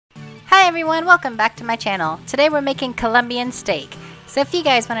Hi everyone, welcome back to my channel. Today we're making Colombian steak. So if you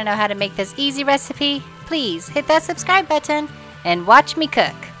guys want to know how to make this easy recipe, please hit that subscribe button and watch me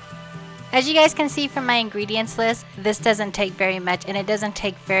cook. As you guys can see from my ingredients list, this doesn't take very much and it doesn't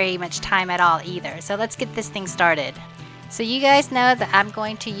take very much time at all either. So let's get this thing started. So you guys know that I'm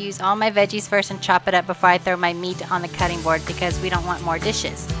going to use all my veggies first and chop it up before I throw my meat on the cutting board because we don't want more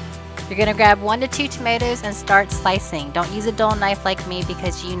dishes. You're going to grab 1 to 2 tomatoes and start slicing. Don't use a dull knife like me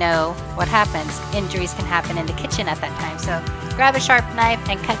because you know what happens. Injuries can happen in the kitchen at that time. So grab a sharp knife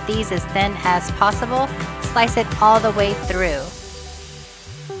and cut these as thin as possible. Slice it all the way through.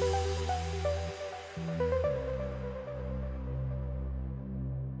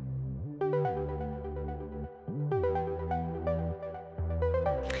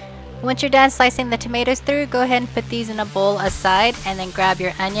 Once you're done slicing the tomatoes through, go ahead and put these in a bowl aside and then grab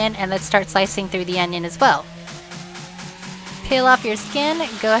your onion and let's start slicing through the onion as well. Peel off your skin,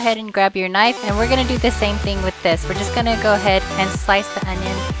 go ahead and grab your knife, and we're going to do the same thing with this. We're just going to go ahead and slice the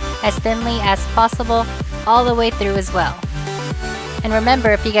onion as thinly as possible all the way through as well. And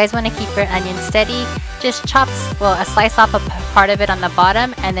remember, if you guys want to keep your onion steady, just slice off a part of it on the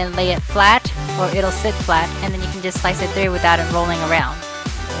bottom and then lay it flat, or it'll sit flat, and then you can just slice it through without it rolling around.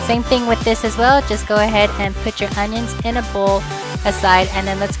 Same thing with this as well. Just go ahead and put your onions in a bowl aside and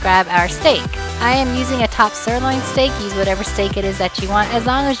then let's grab our steak. I am using a top sirloin steak. Use whatever steak it is that you want, as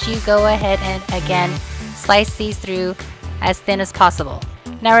long as you go ahead and again slice these through as thin as possible.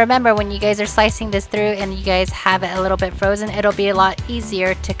 Now remember, when you guys are slicing this through and you guys have it a little bit frozen, it'll be a lot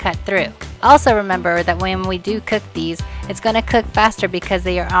easier to cut through. Also remember that when we do cook these, it's going to cook faster because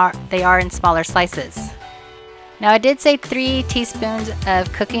they are in smaller slices. Now I did say 3 teaspoons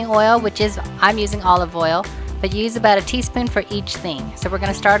of cooking oil, which is, I'm using olive oil, but use about a teaspoon for each thing. So we're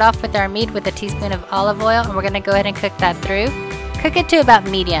going to start off with our meat with a teaspoon of olive oil, and we're going to go ahead and cook that through. Cook it to about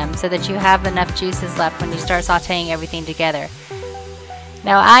medium so that you have enough juices left when you start sauteing everything together.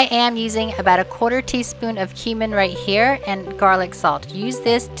 Now I am using about a 1/4 teaspoon of cumin right here and garlic salt. Use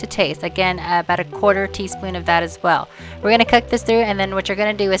this to taste. Again, about a 1/4 teaspoon of that as well. We're going to cook this through, and then what you're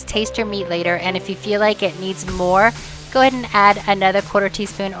going to do is taste your meat later, and if you feel like it needs more, go ahead and add another 1/4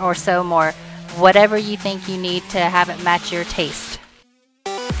 teaspoon or so more. Whatever you think you need to have it match your taste.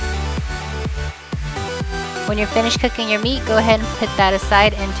 When you're finished cooking your meat, go ahead and put that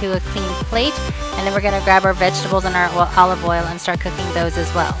aside into a clean plate, and then we're going to grab our vegetables and our olive oil and start cooking those as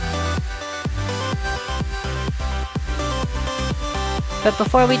well. But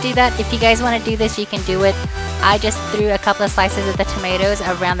before we do that, if you guys want to do this, you can do it. I just threw a couple of slices of the tomatoes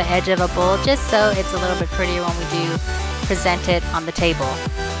around the edge of a bowl just so it's a little bit prettier when we do present it on the table.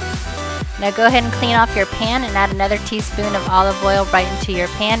 Now go ahead and clean off your pan and add another teaspoon of olive oil right into your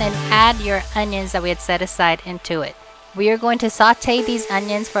pan and add your onions that we had set aside into it. We are going to saute these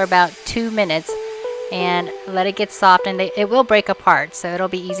onions for about 2 minutes and let it get soft, and it will break apart, so it'll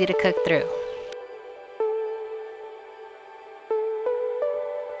be easy to cook through.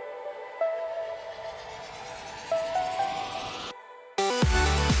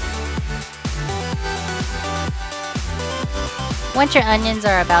 Once your onions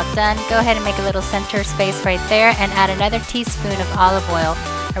are about done, go ahead and make a little center space right there and add another teaspoon of olive oil.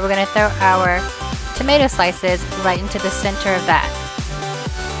 And we're going to throw our tomato slices right into the center of that.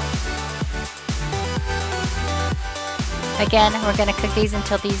 Again, we're going to cook these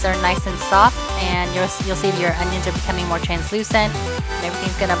until these are nice and soft, and you'll see your onions are becoming more translucent and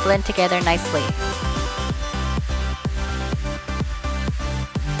everything's going to blend together nicely.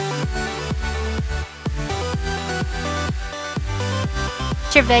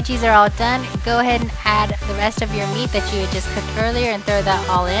 Once your veggies are all done, go ahead and add the rest of your meat that you had just cooked earlier and throw that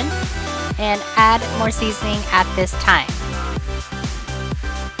all in, and add more seasoning at this time.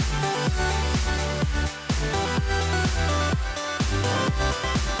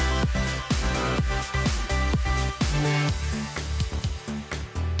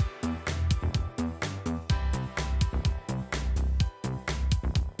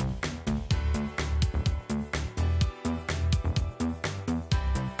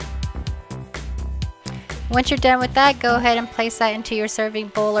 Once you're done with that, go ahead and place that into your serving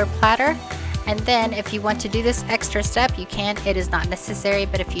bowl or platter. And then if you want to do this extra step, you can. It is not necessary,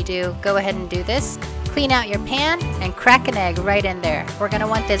 but if you do, go ahead and do this. Clean out your pan and crack an egg right in there. We're going to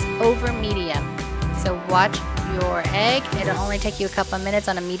want this over medium. So watch your egg. It'll only take you a couple of minutes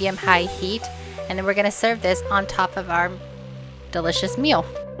on a medium-high heat. And then we're going to serve this on top of our delicious meal.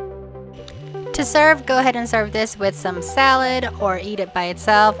 To serve, go ahead and serve this with some salad or eat it by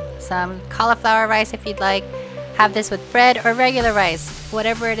itself, some cauliflower rice if you'd like. Have this with bread or regular rice,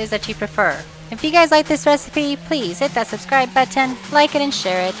 whatever it is that you prefer. If you guys like this recipe, please hit that subscribe button, like it and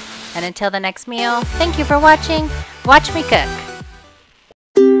share it. And until the next meal, thank you for watching. Watch me cook.